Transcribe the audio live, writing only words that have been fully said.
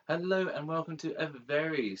Hello and welcome to a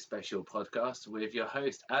very special podcast with your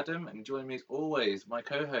host Adam, and joining me as always, my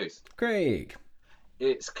co-host. Craig.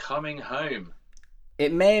 It's coming home.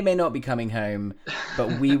 It may or may not be coming home,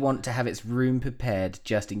 but we want to have its room prepared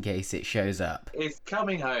just in case it shows up. It's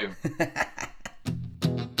coming home.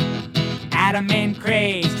 Adam and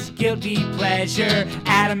Craig's guilty pleasure.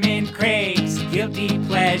 Adam and Craig's guilty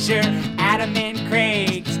pleasure. Adam and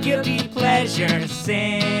Craig's guilty pleasure.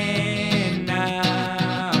 Cinema.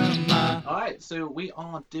 Alright, so we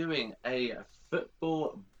are doing a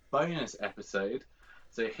football bonus episode.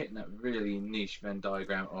 So hitting that really niche Venn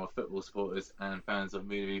diagram of football supporters and fans of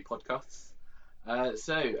movie podcasts.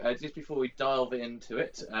 Just before we dive into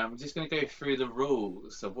it, I'm just going to go through the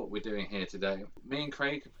rules of what we're doing here today. Me and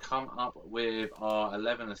Craig have come up with our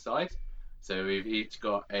 11 aside. So we've each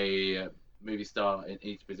got a movie star in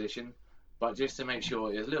each position. But just to make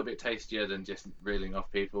sure it's a little bit tastier than just reeling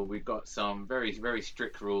off people, we've got some very, very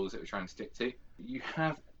strict rules that we're trying to stick to. You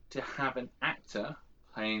have to have an actor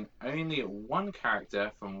playing only one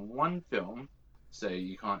character from one film. So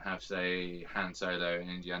you can't have, say, Han Solo and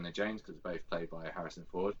Indiana Jones because they're both played by Harrison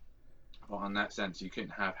Ford. But in that sense, you couldn't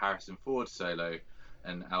have Harrison Ford solo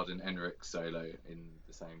and Alden Ehrenreich solo in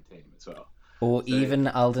the same team as well. Or even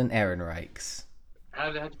Alden Ehrenreichs.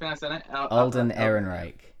 How do you pronounce that name? Alden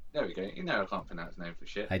Ehrenreich. There we go. You know I can't pronounce the name for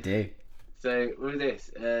shit. I do. So with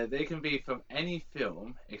this, they can be from any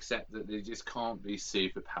film except that they just can't be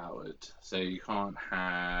super powered. So you can't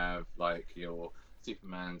have like your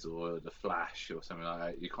Supermans or the Flash or something like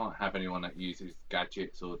that. You can't have anyone that uses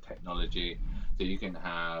gadgets or technology. So you can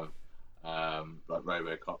have like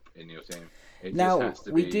RoboCop in your team. Now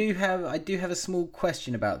I do have a small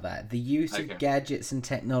question about that. The use of gadgets and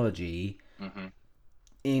technology,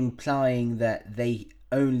 implying that they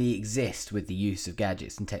only exist with the use of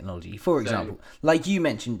gadgets and technology. For example, like you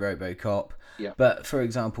mentioned RoboCop, but for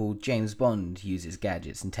example, James Bond uses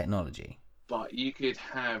gadgets and technology. But you could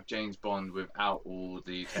have James Bond without all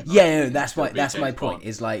the technology. Yeah, that's my point.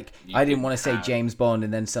 Is like I didn't want to say James Bond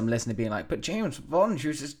and then some listener being like, "But James Bond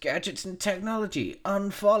uses gadgets and technology."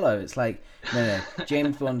 Unfollow. It's like no.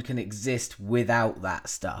 James Bond can exist without that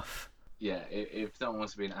stuff. Yeah, if someone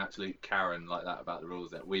wants to be an absolute Karen like that about the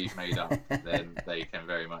rules that we've made up, then they can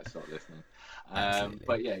very much stop listening.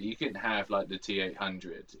 But yeah, you couldn't have like the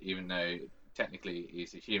T-800, even though technically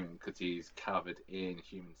he's a human because he's covered in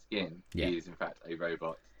human skin. Yeah. He is in fact a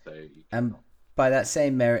robot. So and by that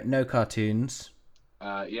same merit, no cartoons.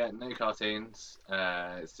 No cartoons.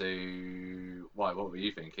 So what were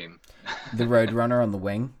you thinking? The Roadrunner on the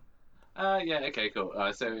wing. Okay, cool.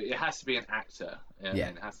 So it has to be an actor, and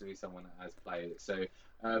it has to be someone that has played it. So,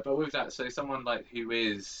 but with that, so someone like who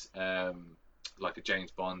is like a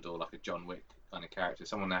James Bond or like a John Wick kind of character,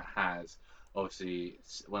 someone that has obviously,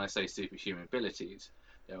 when I say superhuman abilities,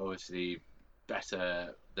 they're obviously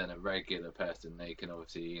better than a regular person. They can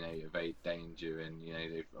obviously, evade danger, and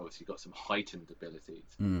they've obviously got some heightened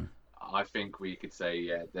abilities. I think we could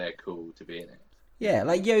say, they're cool to be in it. Yeah,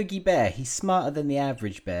 like Yogi Bear. He's smarter than the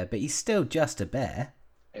average bear, but he's still just a bear.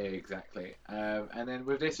 Exactly. And then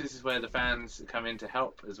with this is where the fans come in to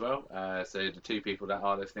help as well. So the two people that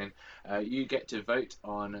are listening, you get to vote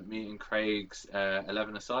on me and Craig's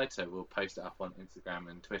 11 aside. So we'll post it up on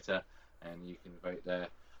Instagram and Twitter, and you can vote there.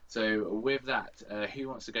 So with that, who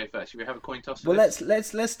wants to go first? Should we have a coin toss? Well,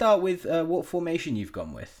 let's start with what formation you've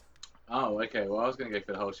gone with. Oh, okay. Well, I was going to go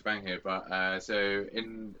for the whole shebang here, but so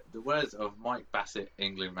in the words of Mike Bassett,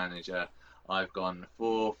 England manager, I've gone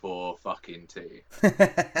 4-4-2.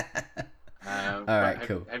 All right,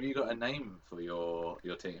 cool. Have you got a name for your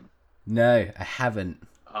team? No, I haven't.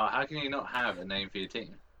 How can you not have a name for your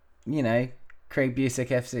team? Craig Busick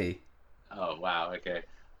FC. Oh wow, okay.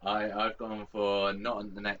 I've gone for Not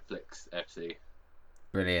on the Netflix FC.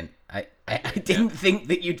 Brilliant. I didn't think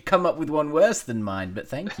that you'd come up with one worse than mine, but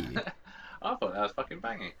thank you. I thought that was fucking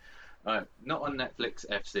banging. Right, Not on Netflix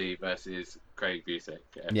FC versus Craig Busick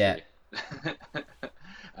FC. Yeah.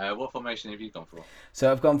 What formation have you gone for?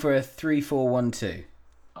 So I've gone for a 3-4-1-2.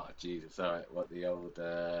 Oh Jesus! All right, what the old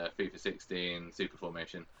FIFA 16 super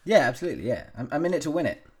formation? Yeah, absolutely. Yeah, I'm in it to win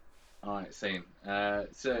it. All right, same. Do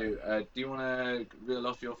you want to reel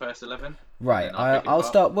off your first 11? Right, I'll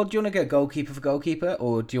start. Well, do you want to go goalkeeper for goalkeeper,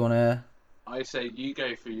 or do you want to? I say you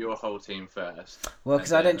go for your whole team first. Well,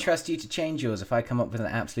 because I don't trust you to change yours if I come up with an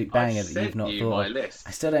absolute banger that you've not thought of. List.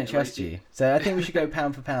 I still don't trust you. So I think we should go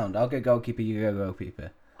pound for pound. I'll go goalkeeper, you go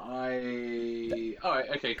goalkeeper. Alright,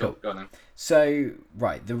 okay, cool. Go on then. So,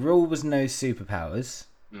 right, the rule was no superpowers.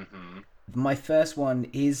 Mm-hmm. My first one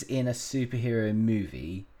is in a superhero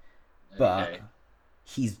movie, but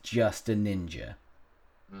he's just a ninja.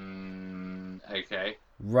 Okay.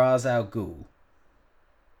 Ra's al Ghul?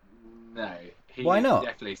 No. Why not?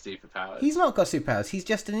 Definitely superpowers. He's not got superpowers. He's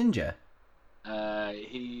just a ninja.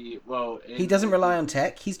 He doesn't rely on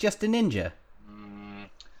tech. He's just a ninja.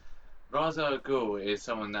 Ra's al Ghul is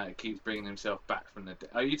someone that keeps bringing himself back from the dead.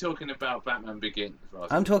 Are you talking about Batman Begins?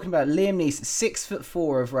 I'm talking about Liam Neeson,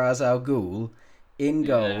 6'4" of Ra's al Ghul, in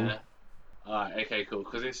goal. Yeah. Alright, okay, cool.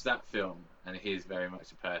 Because it's that film, and he is very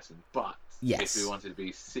much a person. But yes, if we wanted to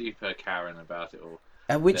be super Karen about it all,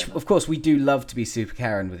 which of course we do love to be super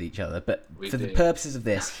Karen with each other, but for the purposes of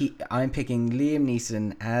this, I'm picking Liam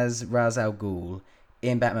Neeson as Ra's al Ghul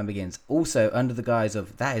in Batman Begins. Also, under the guise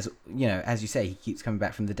of that is, as you say, he keeps coming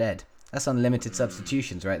back from the dead. That's unlimited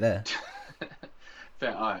substitutions right there.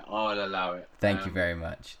 Fair, I'll allow it. Thank you very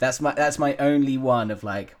much. That's my only one of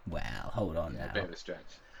like, well, hold on now. A bit of a stretch.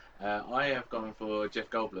 I have gone for Jeff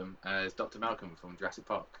Goldblum as Dr. Malcolm from Jurassic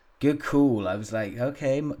Park. Good call. I was like,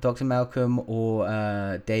 okay, Dr. Malcolm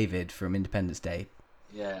or David from Independence Day.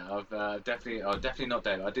 Yeah, I've definitely not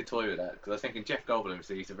David. I did toy with that because I was thinking Jeff Goldblum.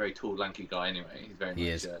 So he's a very tall, lanky guy anyway. He's very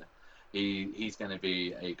much. He's going to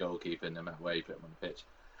be a goalkeeper no matter where you put him on the pitch.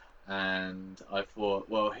 And I thought,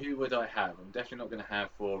 well, who would I have? I'm definitely not going to have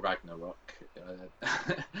for Ragnarok.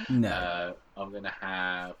 No. I'm going to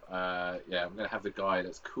have, I'm going to have the guy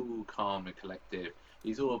that's cool, calm, and collective.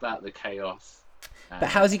 He's all about the chaos. But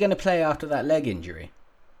how's he going to play after that leg injury?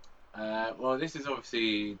 Well, this is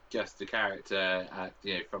obviously just the character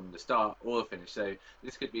from the start or the finish. So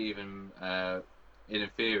this could be even, in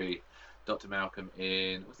theory, Dr. Malcolm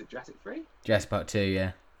in, was it Jurassic 3? Jurassic Park 2,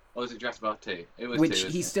 yeah. Or was it Jurassic Park 2? It was Which 2,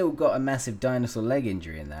 he's still got a massive dinosaur leg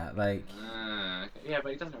injury in that. Like, yeah,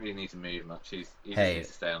 but he doesn't really need to move much. He just needs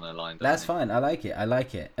to stay on the line. That's fine. I like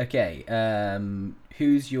it. Okay,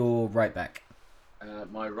 who's your right back?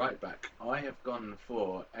 My right back. I have gone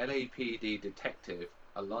for LAPD detective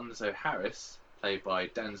Alonzo Harris, played by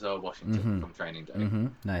Denzel Washington from Training Day.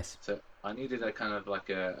 Nice. So I needed a kind of like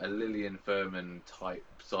a Lillian Furman type,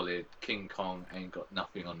 solid King Kong ain't got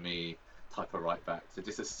nothing on me type of right back. So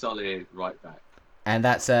just a solid right back. And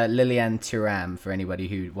that's Lilian Thuram for anybody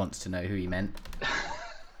who wants to know who he meant.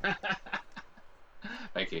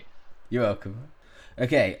 Thank you. You're welcome.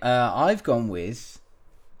 Okay, I've gone with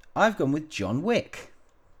John Wick.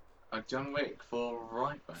 John Wick for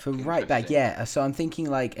right back. For right back, yeah. So I'm thinking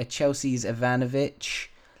like a Chelsea's Ivanovic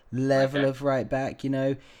level of right back.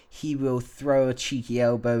 He will throw a cheeky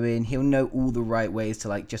elbow in. He'll know all the right ways to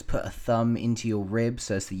like just put a thumb into your rib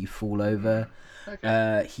so that you fall over.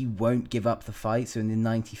 Okay. He won't give up the fight. So in the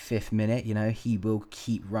 95th minute, he will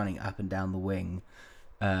keep running up and down the wing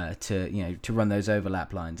to run those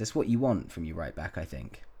overlap lines. That's what you want from your right back, I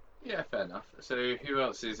think. Yeah, fair enough. So who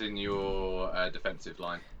else is in your defensive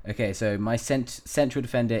line? Okay, so my central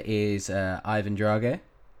defender is Ivan Drago.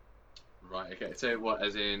 Right, okay. So what,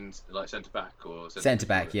 as in like centre back or centre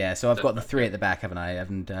back? Yeah. So I've got the three at the back, haven't I?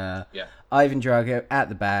 Yeah. Ivan Drago at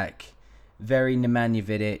the back, very Nemanja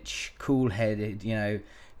Vidic, cool-headed.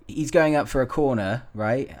 He's going up for a corner,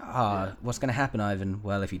 right? What's going to happen, Ivan?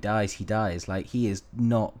 Well, if he dies, he dies. Like, he is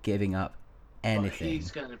not giving up anything. But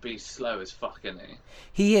he's going to be slow as fuck, isn't he?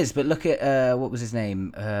 He is, but look at what was his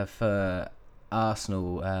name for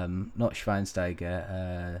Arsenal? Not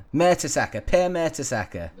Schweinsteiger. Mertesacker, Per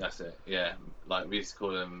Mertesacker. That's it. Yeah, like we used to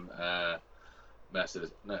call him Mercer.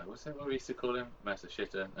 No, what's that? What we used to call him? Mercer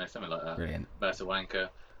Shitter? No, something like that. Brilliant. Mercer Wanker.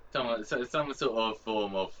 Some sort of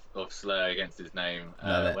form of slur against his name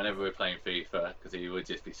whenever we're playing FIFA, because he would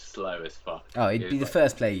just be slow as fuck. Oh, he'd be the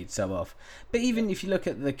first player you'd sub off. But even if you look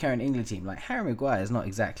at the current England team, like Harry Maguire's not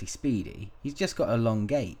exactly speedy. He's just got a long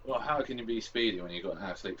gait. Well, how can you be speedy when you've got an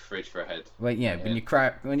absolute fridge for a head? Well, when you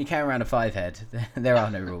carry around a 5 head, there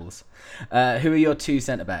are no rules. Who are your two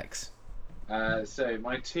centre backs? So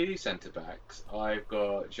my two centre backs, I've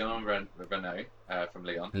got Jean Renaud from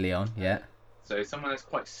Lyon. Lyon, yeah. So someone that's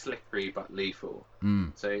quite slippery but lethal.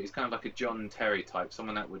 So he's kind of like a John Terry type,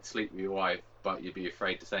 someone that would sleep with your wife, but you'd be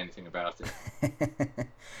afraid to say anything about it.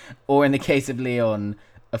 Or in the case of Leon,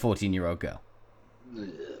 a 14-year-old girl.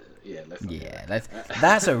 Yeah,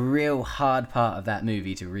 that's a real hard part of that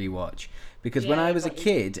movie to rewatch, because when I was a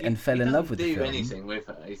kid and fell in love with the film, he doesn't do anything with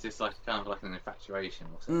her. He's just like kind of like an infatuation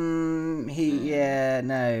or something.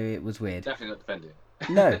 It was weird. Definitely not defending.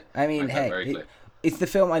 No, I mean, it's the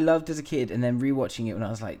film I loved as a kid, and then rewatching it when I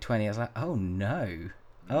was like 20, I was like, oh no,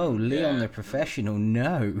 Leon the Professional,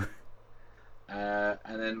 no.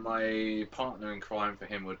 And then my partner in crime for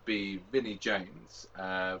him would be Vinnie Jones,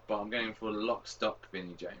 but I'm going for Lock Stock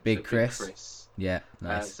Vinnie Jones. Big Chris. Yeah,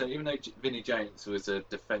 nice. So even though Vinnie Jones was a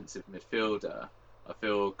defensive midfielder, I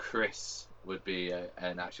feel Chris would be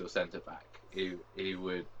an actual centre back. He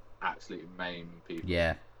would absolute main people.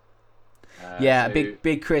 Yeah. So,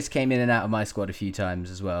 Big Chris came in and out of my squad a few times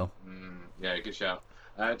as well. Yeah, good shout.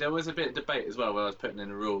 There was a bit of debate as well where I was putting in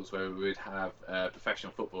the rules where we would have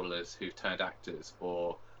professional footballers who've turned actors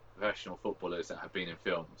or professional footballers that have been in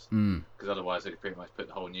films. Because otherwise, I could pretty much put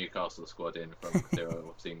the whole Newcastle squad in from they were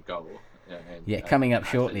obviously in goal. Coming up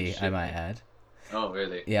shortly, I might add. Oh,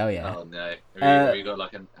 really? Yeah, oh, yeah. Oh, no. Have you got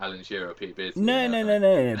like an Alan Shearer or Pete Beardsley?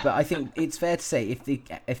 No. But I think it's fair to say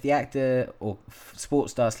if the actor or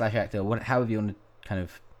sports star / actor, however you want to kind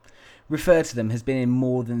of refer to them, has been in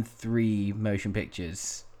more than 3 motion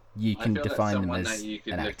pictures, you can define them as that you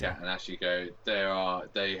can an look actor. at and actually go,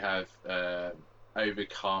 they have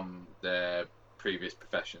overcome their previous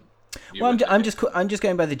profession. I'm just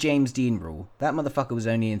going by the James Dean rule. That motherfucker was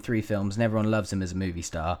only in 3 films, and everyone loves him as a movie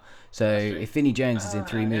star. So if Vinnie Jones is in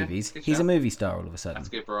 3 movies, he's a movie star all of a sudden. That's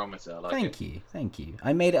a good barometer. I like Thank you.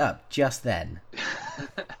 I made it up just then.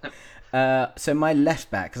 So my left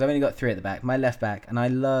back, because I've only got 3 at the back. My left back, and I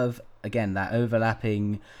love again that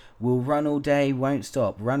overlapping. Will run all day, won't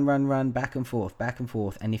stop. Run, back and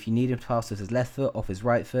forth. And if you need him to pass with his left foot, off his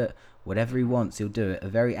right foot, whatever he wants, he'll do it. A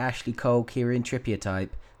very Ashley Cole, Kieran Trippier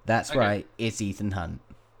type. That's right, it's Ethan Hunt.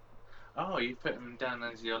 Oh, you put him down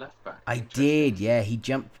as your left back. I did, yeah. He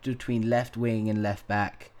jumped between left wing and left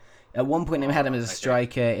back. At one point, I had him as a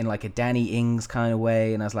striker in like a Danny Ings kind of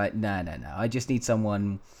way, and I was like, no. I just need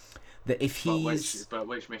someone that if he's... But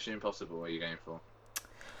which Mission Impossible are you going for?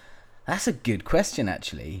 That's a good question,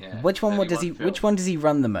 actually. Yeah, Which one does he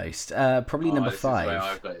run the most? Probably number 5. This is where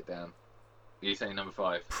I've got it down. Are you saying number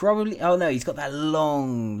 5? Probably. Oh no, he's got that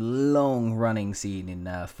long running scene in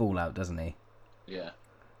Fallout, doesn't he? Yeah,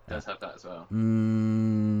 does have that as well.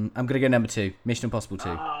 I'm gonna go number 2, Mission Impossible 2.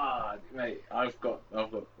 Ah, mate, I've got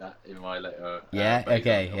that in my letter. Yeah.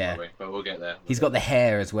 Okay. Yeah. But we'll get there. He's got the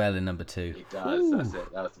hair as well in number 2. He does. Ooh. That's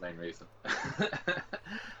it. That was the main reason.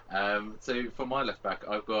 So for my left back,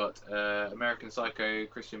 I've got American Psycho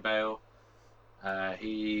Christian Bale.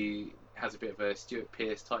 He has a bit of a Stuart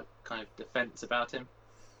Pearce type kind of defence about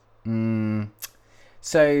him.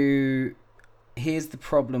 So here's the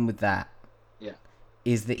problem with that. Yeah.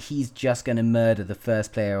 Is that he's just going to murder the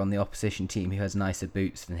first player on the opposition team who has nicer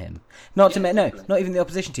boots than him. Not even the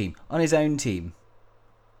opposition team, on his own team.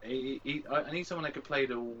 I need someone that could play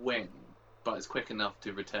the wing, but is quick enough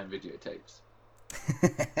to return videotapes.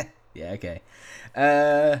 Yeah, okay.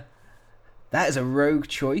 That is a rogue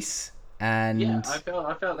choice. And yeah, I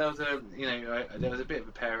felt there was there was a bit of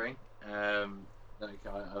a pairing. Like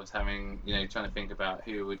I was having, trying to think about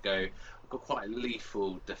who would go. I've got quite a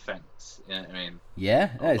lethal defense. You know what I mean?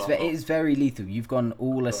 Yeah, no, it is very lethal. You've gone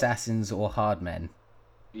all assassins or hard men.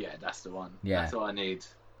 Yeah, that's the one. Yeah, that's what I need.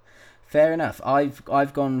 Fair enough.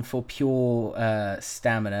 I've gone for pure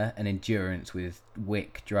stamina and endurance with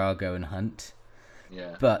Wick, Drago, and Hunt.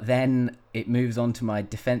 Yeah. But then it moves on to my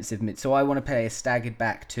defensive mid. So I want to play a staggered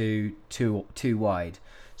back to two wide.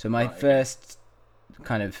 So my first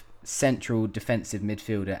kind of central defensive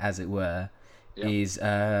midfielder, as it were, is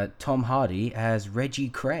Tom Hardy as Reggie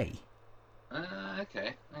Cray.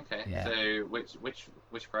 Okay. Yeah. So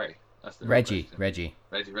which Cray? That's the Reggie.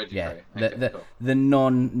 Yeah. Cray. The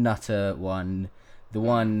non-nutter one, the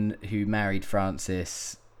one who married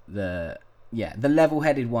Francis, the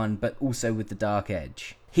level-headed one, but also with the dark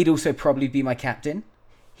edge. He'd also probably be my captain.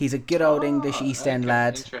 He's a good old English East End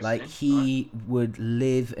lad. Like, he would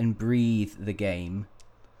live and breathe the game.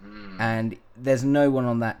 And there's no one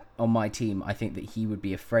on my team I think that he would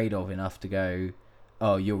be afraid of enough to go,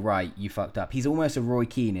 oh, you're right, you fucked up. He's almost a Roy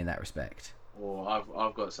Keane in that respect. Or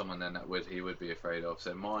I've got someone then that he would be afraid of.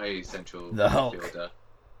 So my central midfielder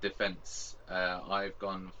defence, I've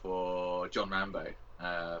gone for John Rambo.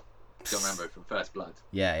 John Rambo from First Blood.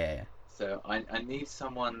 Yeah. So I need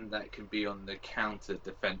someone that can be on the counter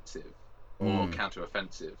defensive or counter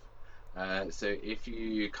offensive. So if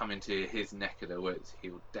you come into his neck of the woods, he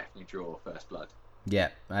will definitely draw First Blood. Yeah,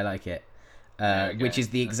 I like it. Which is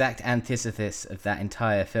the exact antithesis of that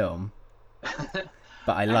entire film. But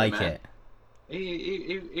I like it.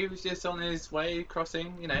 He was just on his way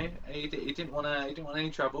crossing. He didn't want any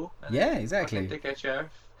trouble. Yeah, exactly. Dickhead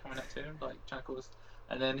sheriff coming up to him, like trying to cause.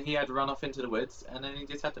 And then he had to run off into the woods, and then he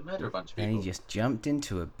just had to murder a bunch of people. And he just jumped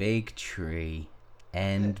into a big tree.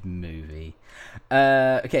 End movie.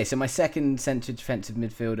 Okay, so my second centre defensive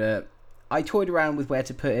midfielder, I toyed around with where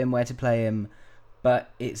to put him, where to play him,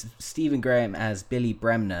 but it's Stephen Graham as Billy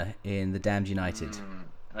Bremner in The Damned United.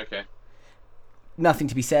 Okay. Nothing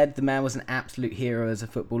to be said. The man was an absolute hero as a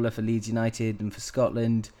footballer for Leeds United and for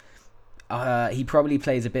Scotland. He probably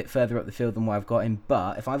plays a bit further up the field than where I've got him,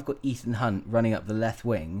 but if I've got Ethan Hunt running up the left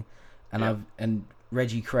wing, and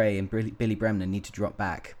Reggie Kray and Billy Bremner need to drop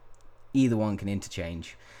back. Either one can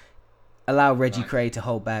interchange. Allow Reggie Kray to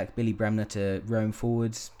hold back, Billy Bremner to roam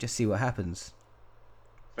forwards. Just see what happens.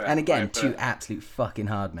 Fair. And again, two absolute fucking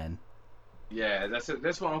hard men. Yeah,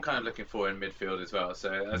 that's what I'm kind of looking for in midfield as well.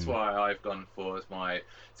 So that's why I've gone for as my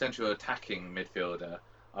central attacking midfielder.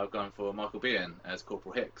 I've gone for Michael Behan as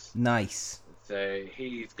Corporal Hicks. Nice. So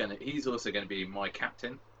he's also gonna be my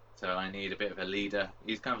captain. So I need a bit of a leader.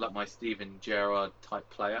 He's kind of like my Steven Gerrard type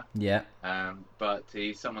player. Yeah. But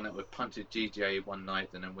he's someone that would punch a GJ one night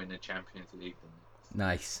and then win the Champions League.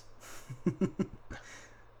 Nice.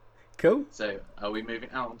 Cool. So are we moving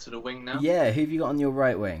out onto the wing now? Yeah. Who have you got on your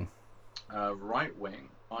right wing? Right wing,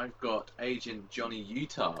 I've got Agent Johnny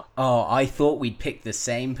Utah. Oh, I thought we'd pick the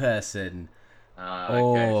same person.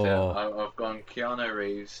 Okay, so I've gone Keanu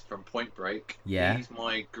Reeves from Point Break. Yeah. He's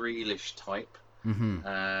my Grealish type.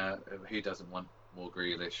 Mm-hmm. Who doesn't want more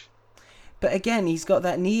Grealish? But again, he's got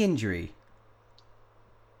that knee injury.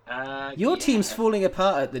 Your team's falling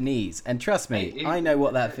apart at the knees, and trust me, I know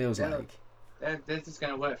what that feels like. They're just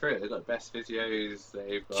going to work through it. They've got best physios.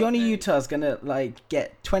 They've got Johnny Utah's going to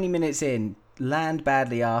get 20 minutes in, land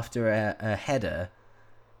badly after a header,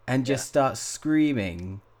 and just start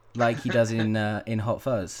screaming like he does in Hot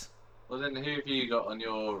Fuzz. Well, then who have you got on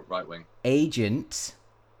your right wing? Agent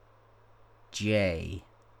J.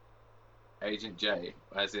 Agent J,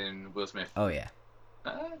 as in Will Smith. Oh yeah.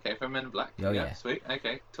 Okay, from Men in Black. Oh yeah. Sweet.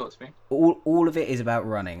 Okay, talk to me. All of it is about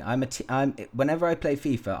running. Whenever I play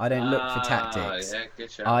FIFA, I don't look for tactics. Yeah,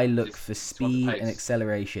 good shout. I look for speed and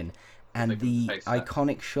acceleration. And the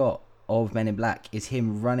iconic shot of Men in Black is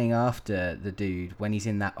him running after the dude when he's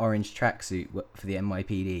in that orange tracksuit for the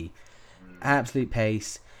NYPD. Absolute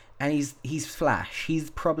pace, and he's Flash. He's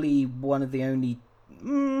probably one of the only.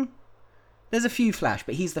 There's a few Flash,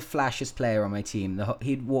 but he's the flashiest player on my team.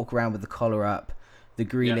 He'd walk around with the collar up, the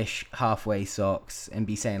Grealish halfway socks, and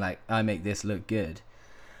be saying like, "I make this look good."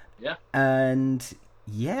 Yeah. And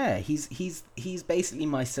yeah, he's basically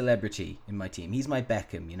my celebrity in my team. He's my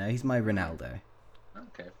Beckham, he's my Ronaldo.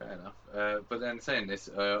 Okay, fair enough. But then saying this,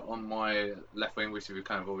 on my left wing, which we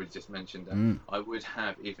kind of already just mentioned, I would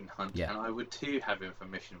have Ethan Hunt, and I would too have him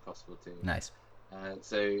from Mission Impossible 2. Nice.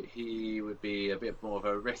 So he would be a bit more of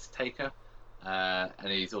a risk taker, and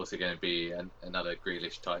he's also going to be another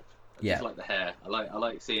Grealish type. I just like the hair. I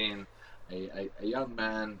like seeing a young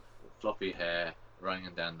man with floppy hair running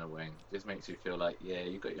down the wing. Just makes you feel like, yeah,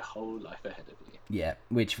 you've got your whole life ahead of you. Yeah,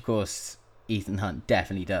 which of course Ethan Hunt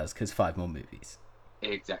definitely does, because 5 more movies.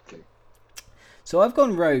 Exactly. So I've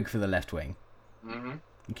gone rogue for the left wing. Mm-hmm.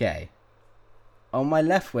 Okay. On my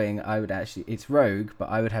left wing, it's rogue, but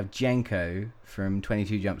I would have Jenko from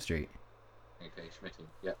 22 Jump Street. Okay, Schmitty.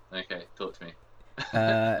 Yep. Okay, talk to me.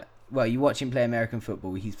 Well, you watch him play American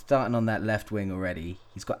football. He's starting on that left wing already.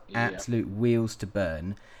 He's got absolute wheels to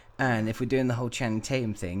burn. And if we're doing the whole Channing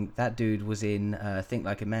Tatum thing, that dude was in Think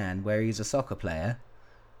Like a Man, where he's a soccer player.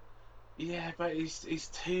 Yeah, but he's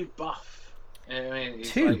too buff. I mean,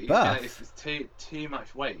 Too buff? It's too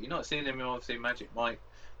much weight. You're not seeing him in, obviously, Magic Mike.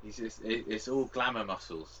 It's all glamour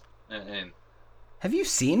muscles. And Have you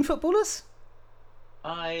seen footballers?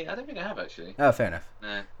 I don't think I have, actually. Oh, fair enough.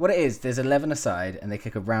 No. What it is, there's 11 aside, and they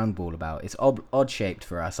kick a round ball about. It's odd-shaped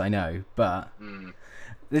for us, I know, but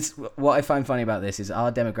what I find funny about this is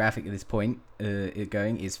our demographic at this point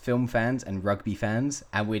is film fans and rugby fans,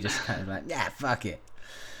 and we're just kind of like, yeah, fuck it.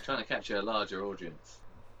 Trying to capture a larger audience.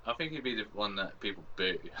 I think he'd be the one that people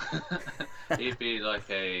boo. He'd be like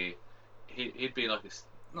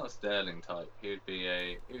not a Sterling type. He'd be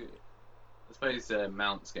I suppose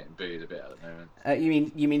Mount's getting booed a bit at the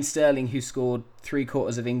moment. You mean Sterling, who scored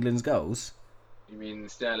 3/4 of England's goals? You mean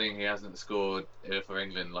Sterling? He hasn't scored for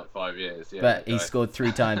England like 5 years. Yeah, but he scored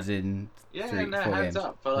 3 times in 4 hands games.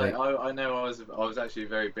 up. But I know I was actually a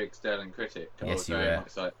very big Sterling critic. Yes, you were.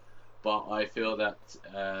 But I feel that,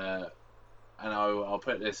 and I'll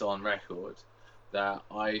put this on record, that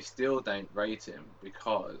I still don't rate him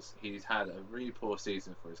because he's had a really poor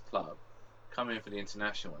season for his club. Coming in for the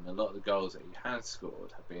international, and a lot of the goals that he has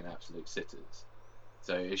scored have been absolute sitters.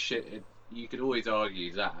 So you could always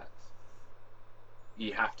argue that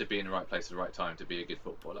you have to be in the right place at the right time to be a good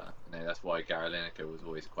footballer. That's why Gary Lineker was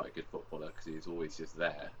always quite a good footballer, because he was always just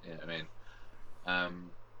there. You know what I mean?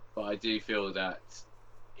 But I do feel that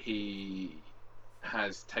he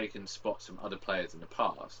has taken spots from other players in the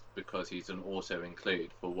past because he's an auto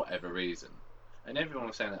include for whatever reason. And everyone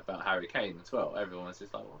was saying that about Harry Kane as well. Everyone was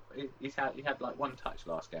just like, well, he had like 1 touch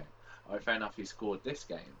last game. Fair enough, he scored this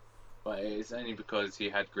game, but it's only because he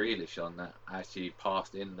had Grealish on that actually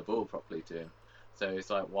passed in the ball properly to him. So it's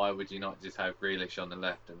like, why would you not just have Grealish on the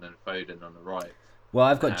left and then Foden on the right? Well,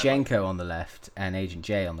 I've got Jenko on the left and Agent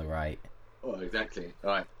J on the right. Oh, exactly.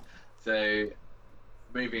 Right. So,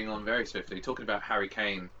 moving on very swiftly, talking about Harry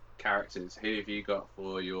Kane characters, who have you got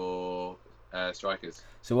for your strikers?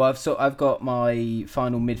 So I've got my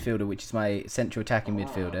final midfielder, which is my central attacking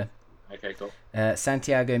midfielder. Okay, cool.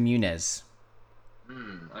 Santiago Munez.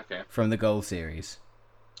 Okay. From the Goal series.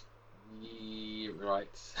 Right.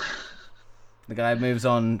 The guy moves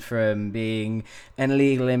on from being an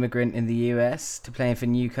illegal immigrant in the US to playing for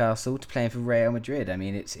Newcastle to playing for Real Madrid. I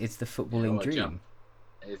mean, it's the footballing dream. Jump.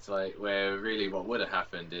 It's like where really what would have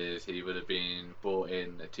happened is he would have been brought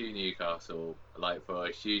in to Newcastle like for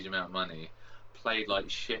a huge amount of money, played like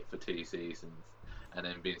shit for 2 seasons, and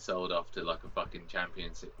then been sold off to like a fucking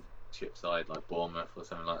championship side like Bournemouth or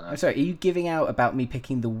something like that. I'm sorry, are you giving out about me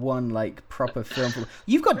picking the one like proper film?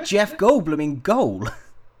 You've got Jeff Goldblum in goal.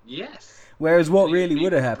 Yes. Whereas what really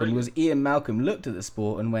would have happened was Ian Malcolm looked at the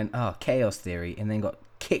sport and went, chaos theory, and then got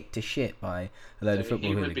kicked to shit by a load of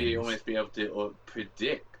football hooligans. He would almost be able to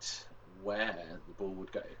predict where the ball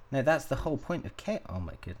would go. No, that's the whole point of chaos. Oh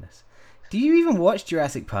my goodness. Do you even watch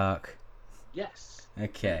Jurassic Park? Yes.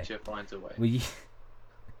 Okay. Nature finds a way. Well,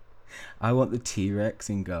 I want the T-Rex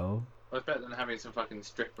in goal. Well, it's better than having some fucking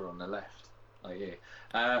stripper on the left. Like you.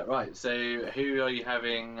 Right, so who are you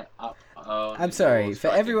having up on? I'm sorry, for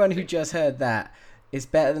everyone who just heard that, it's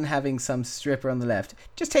better than having some stripper on the left.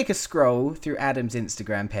 Just take a scroll through Adam's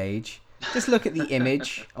Instagram page. Just look at the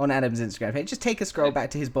image on Adam's Instagram page. Just take a scroll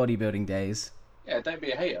back to his bodybuilding days. Yeah, don't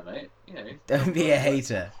be a hater, mate. You know, don't be a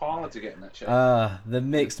hater. It's hard to get in that shape. The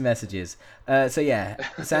mixed messages. So yeah,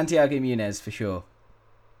 Santiago Munez for sure.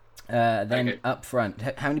 Then up front,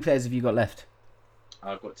 how many players have you got left?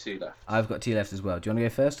 I've got 2 left. I've got 2 left as well. Do you want to go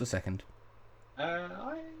first or second?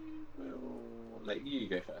 I will let you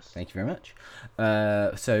go first. Thank you very much.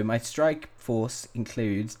 So my strike force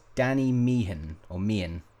includes Danny Meehan, or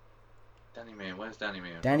Meehan. Danny Meehan, where's Danny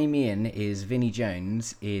Meehan? Danny Meehan is Vinnie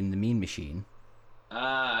Jones in The Mean Machine.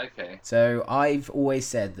 Okay. So I've always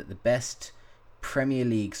said that the best Premier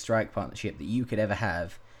League strike partnership that you could ever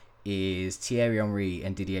have is Thierry Henry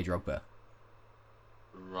and Didier Drogba.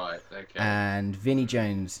 Right, okay. And Vinnie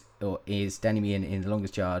Jones is Danny Meehan in The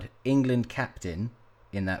Longest Yard, England captain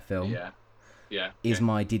in that film. Yeah. Is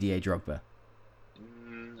my Didier Drogba.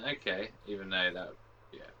 Okay, even though that,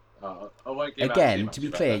 I won't give again, to be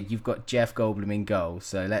clear, you've got Jeff Goldblum in goal,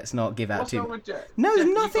 so let's not give out What's wrong with Jeff? No, there's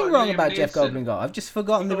nothing wrong Liam about Neeson. Jeff Goldblum in goal. I've just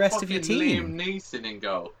forgotten the rest of your team. Liam Neeson in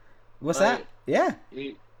goal. What's that? Yeah.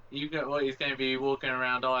 You got what? He's going to be walking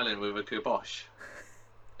around Ireland with a kibosh.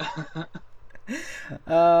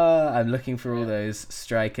 I'm looking for all those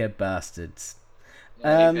striker bastards.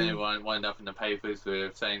 Yeah, he's going to wind up in the papers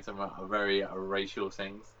with saying some very racial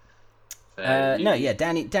things. So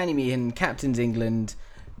Danny Meehan captains England,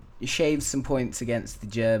 shaves some points against the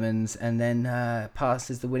Germans, and then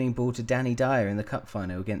passes the winning ball to Danny Dyer in the cup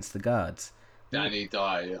final against the Guards. Danny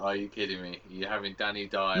Dyer? Are you kidding me? You're having Danny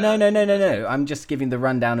Dyer? No. I'm just giving the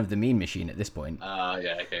rundown of the Mean Machine at this point.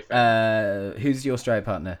 Yeah, okay. Fair who's your strike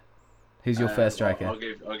partner? Who's your first striker? I'll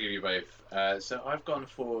give you both. So I've gone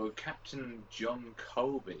for Captain John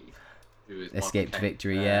Colby, who is Escaped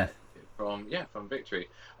Victory, from Victory.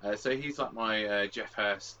 So he's like my Jeff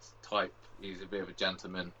Hurst type. He's a bit of a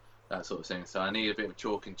gentleman, that sort of thing. So I need a bit of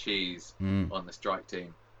chalk and cheese on the strike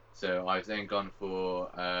team. So I've then gone for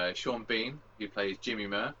Sean Bean, who plays Jimmy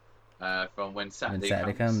Moore from When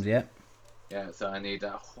Saturday Comes. Yeah. Yeah, so I need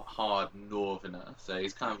a hard northerner. So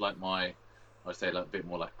he's kind of like my, I'd say like a bit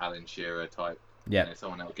more like Alan Shearer type. Yeah. You know,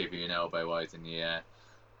 someone that'll give you an elbow wise in the air.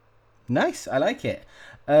 Nice, I like it.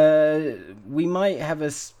 We might have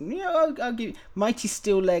I'll give you, Mighty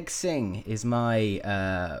Steel Leg Singh is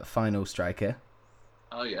my final striker.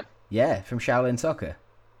 Oh yeah. Yeah, from Shaolin Soccer.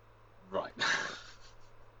 Right.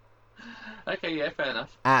 Okay, yeah, fair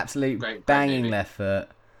enough. Absolute great banging movie. left foot,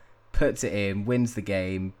 puts it in, wins the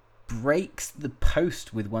game, breaks the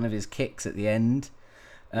post with one of his kicks at the end.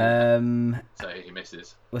 So he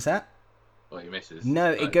misses. What's that? Well, he misses.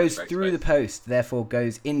 No, it goes breaks through the post, therefore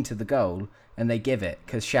goes into the goal, and they give it,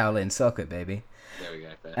 because Shaolin Soccer, baby. There we go,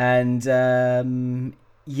 fair. And,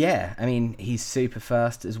 yeah, I mean, he's super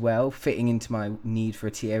fast as well, fitting into my need for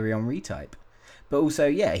a Thierry Henry type. But also,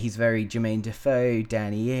 yeah, he's very Jermaine Defoe,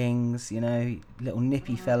 Danny Ings, little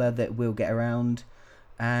nippy fella that will get around.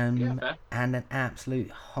 And an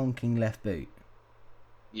absolute honking left boot.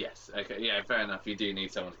 Yes, okay, yeah, fair enough. You do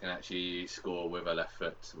need someone who can actually score with a left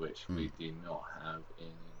foot, which we do not have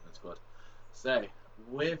in the squad. So,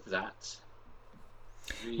 with that...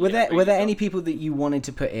 Were there any people that you wanted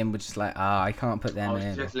to put in, but just like, I can't put them in? I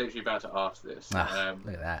was just literally about to ask this. Look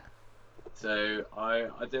at that. So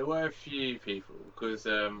there were a few people because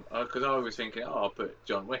I was thinking, oh, I'll put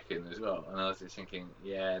John Wick in as well, and I was just thinking,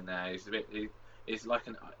 yeah, no, he's like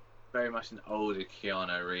very much an older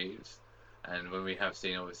Keanu Reeves, and when we have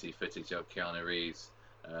seen obviously footage of Keanu Reeves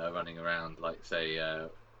running around, like say, I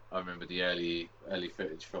remember the early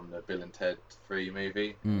footage from the Bill and Ted 3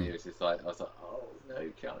 movie, and he was just like, I was like, oh no,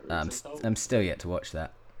 Keanu Reeves is old. I'm still yet to watch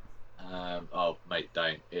that. Oh mate,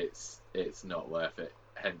 don't. It's not worth it.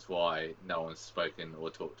 Hence why no one's spoken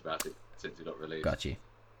or talked about it since it got released. Got you.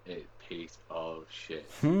 It piece of shit.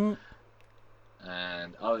 And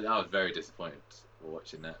I was very disappointed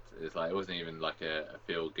watching that. It's like it wasn't even like a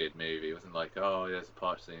feel good movie. It wasn't like, oh, there's a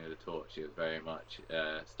part scene with a torch. It was very much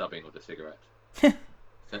stubbing with a cigarette.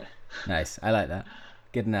 Nice. I like that.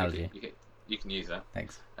 Good analogy. You can use that.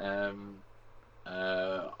 Thanks.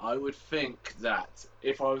 I would think that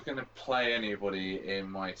if I was going to play anybody in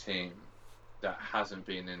my team that hasn't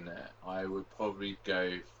been in there, I would probably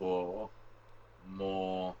go for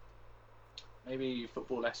more maybe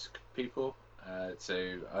football-esque people.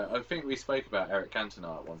 So I think we spoke about Eric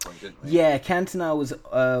Cantona at one point, didn't we? Yeah, Cantona was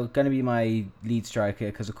going to be my lead striker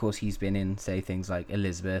because, of course, he's been in, say, things like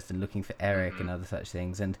Elizabeth and Looking for Eric and other such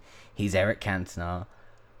things, and he's Eric Cantona.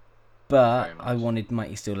 But I wanted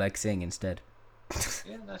Mighty Still Like Sing instead.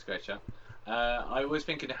 Yeah, that's a great shout. I was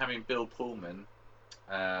thinking of having Bill Pullman.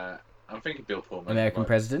 I'm thinking Bill Pullman. American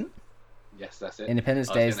president? Yes, that's it. Independence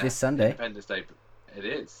Day is this Sunday. Independence Day, it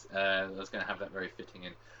is. I was going to have that very fitting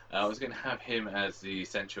in. I was going to have him as the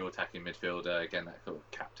central attacking midfielder, again, that sort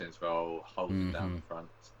of captain's role, holding down the front.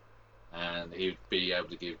 And he'd be able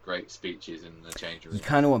to give great speeches in the change room. You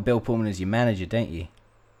kind of want Bill Pullman as your manager, don't you?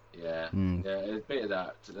 Yeah, yeah, a bit of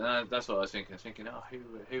that. That's what I was thinking. I was thinking, oh,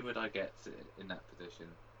 who would I get in that position?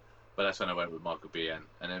 But that's when I went with Michael Biehn.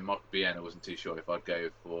 And then Michael Biehn, I wasn't too sure if I'd go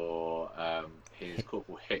for his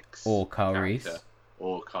Corporal Hicks or Carl Reese.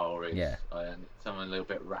 Or Carl Reese. Yeah. And someone a little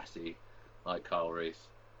bit ratty like Carl Reese.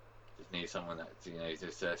 Just need someone that, he's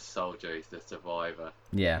just a soldier, he's the survivor.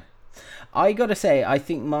 Yeah. I gotta say, I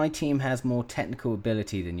think my team has more technical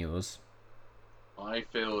ability than yours. I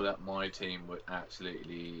feel that my team would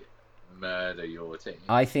absolutely murder your team.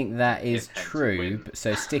 I think that is true.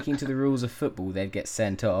 So sticking to the rules of football, they'd get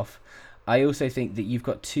sent off. I also think that you've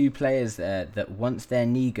got two players there that once their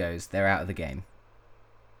knee goes, they're out of the game.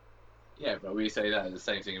 Yeah, but we say that the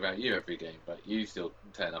same thing about you every game, but you still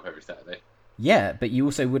turn up every Saturday. Yeah, but you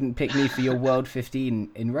also wouldn't pick me for your World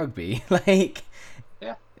 15 in rugby.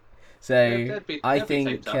 Yeah. So I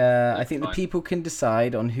think the people can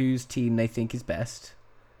decide on whose team they think is best.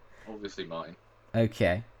 Obviously mine.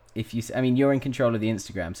 Okay. You're in control of the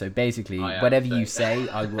Instagram, so basically whatever you say,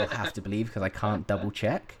 I will have to believe because I can't double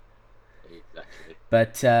check. Exactly.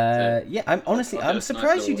 But I'm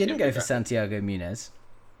surprised you didn't go for Santiago Munez.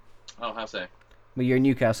 Oh, how so? Well, you're a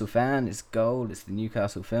Newcastle fan. It's gold. It's the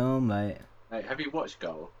Newcastle film. Hey, have you watched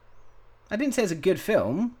Goal? I didn't say it's a good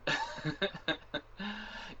film.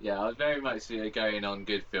 Yeah, I was very much going on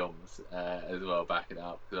good films as well, backing it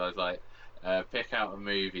up, because I was like, pick out a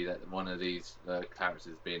movie that one of these characters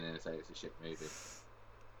has been in and say it's a shit movie.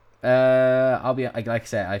 Like I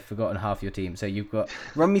said, I've forgotten half your team. So you've got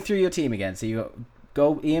run me through your team again. So you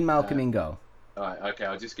got Ian Malcolm in goal. All right, okay,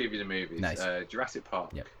 I'll just give you the movies. Nice. Jurassic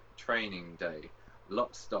Park, Training Day,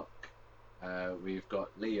 Lock, Stock. We've got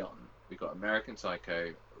Leon. We've got American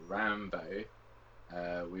Psycho, Rambo.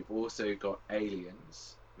 We've also got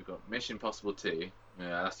Aliens. We've got Mission Impossible 2.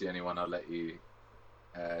 Yeah, that's the only one I'll let you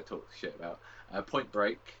talk shit about. Point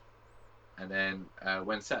Break. And then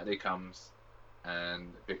When Saturday Comes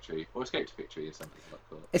and Victory. Or Escape to Victory is something like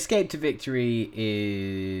that. Escape to Victory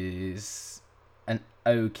is an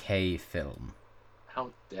okay film. How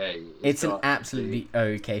dare you? It's an absolutely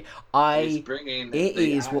okay. It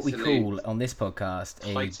is what we call on this podcast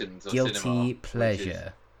a guilty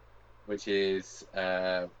pleasure. Which is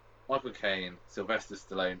Michael Caine, Sylvester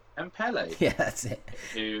Stallone, and Pele. Yeah, that's it.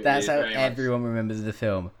 That's how everyone remembers the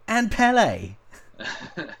film. And Pele.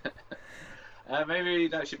 Maybe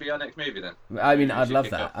that should be our next movie then. I'd love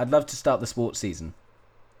that. Off. I'd love to start the sports season.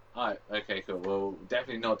 Alright, okay, cool. Well,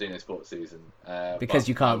 definitely not doing a sports season. Because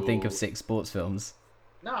you can't think of 6 sports films.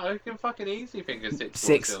 No, I can fucking easily think of 6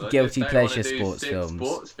 six sports guilty films. pleasure sports films.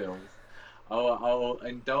 Sports films. I'll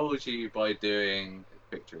indulge you by doing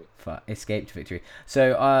Victory. Escape to Victory.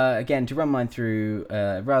 So, again, to run mine through,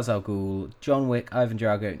 Ra's al Ghul, John Wick, Ivan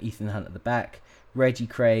Drago, and Ethan Hunt at the back, Reggie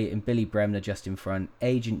Cray and Billy Bremner just in front,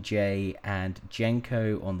 Agent J and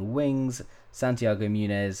Jenko on the wings, Santiago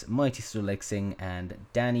Munez, Mighty Still Like Sing, and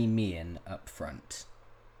Danny Meehan up front.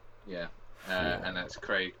 Yeah, and that's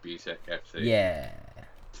Craig Busek FC. Yeah.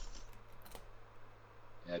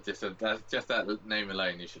 Yeah, just that name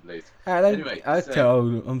alone you should lose. Anyway,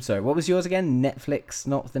 I'm sorry. What was yours again? Netflix,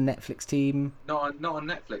 not the Netflix team. Not on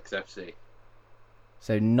Netflix FC.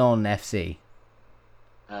 So non-FC.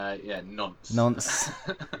 Yeah, nonce. Nonce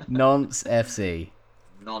FC.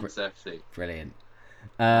 Nonce FC. Brilliant.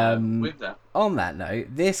 With that. On that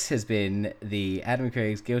note, this has been the Adam and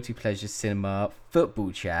Craig's Guilty Pleasure Cinema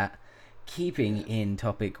football chat, keeping in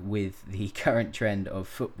topic with the current trend of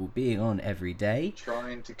football being on every day.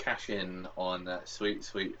 Trying to cash in on that sweet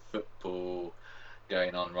football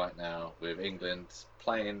going on right now with England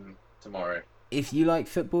playing tomorrow. If you like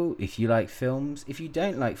football, if you like films, if you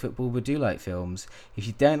don't like football but do like films, if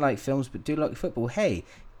you don't like films but do like football, hey,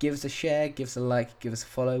 give us a share, give us a like, give us a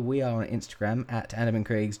follow. We are on Instagram at Adam and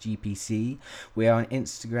Craig's GPC. We are on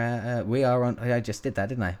Instagram. I just did that,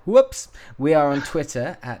 didn't I? Whoops. We are on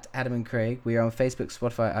Twitter at Adam and Craig. We are on Facebook,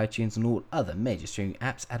 Spotify, iTunes, and all other major streaming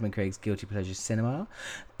apps. Adam and Craig's Guilty Pleasure Cinema.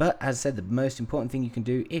 But as I said, the most important thing you can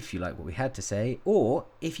do if you like what we had to say, or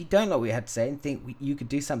if you don't like what we had to say and think you could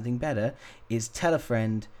do something better, is tell a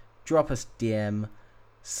friend, drop us DM.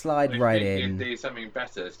 Slide right in. You do something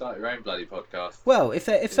better. Start your own bloody podcast. Well,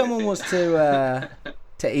 if someone was to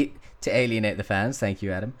alienate the fans, thank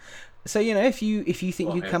you, Adam. So if you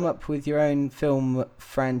think you come up with your own film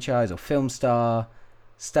franchise or film star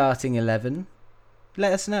starting 11,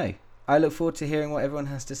 let us know. I look forward to hearing what everyone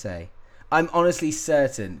has to say. I'm honestly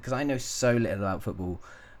certain, because I know so little about football,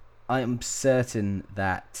 I am certain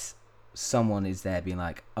that someone is there being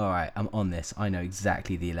like, all right, I'm on this. I know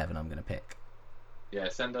exactly the 11 I'm going to pick. Yeah,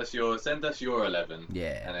 send us your 11.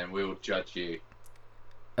 Yeah. And then we'll judge you.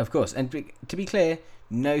 Of course. And to be clear,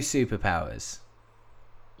 no superpowers.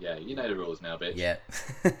 Yeah, you know the rules now, bitch. Yeah.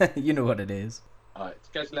 You know what it is. Alright,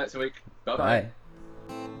 catch you next week. Bye-bye.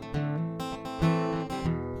 Bye.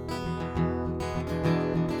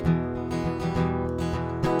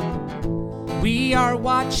 We are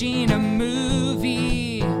watching a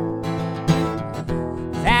movie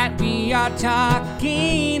that we are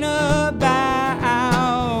talking about.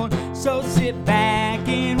 So sit back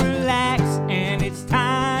and relax, and it's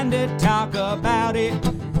time to talk about it.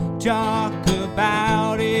 Talk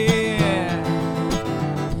about it.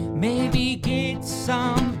 Maybe get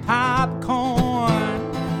some popcorn,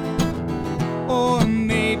 or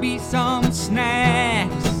maybe some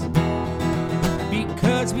snacks,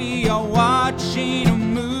 because we are watching a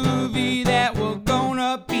movie that we're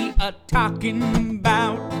gonna be talking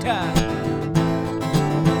about.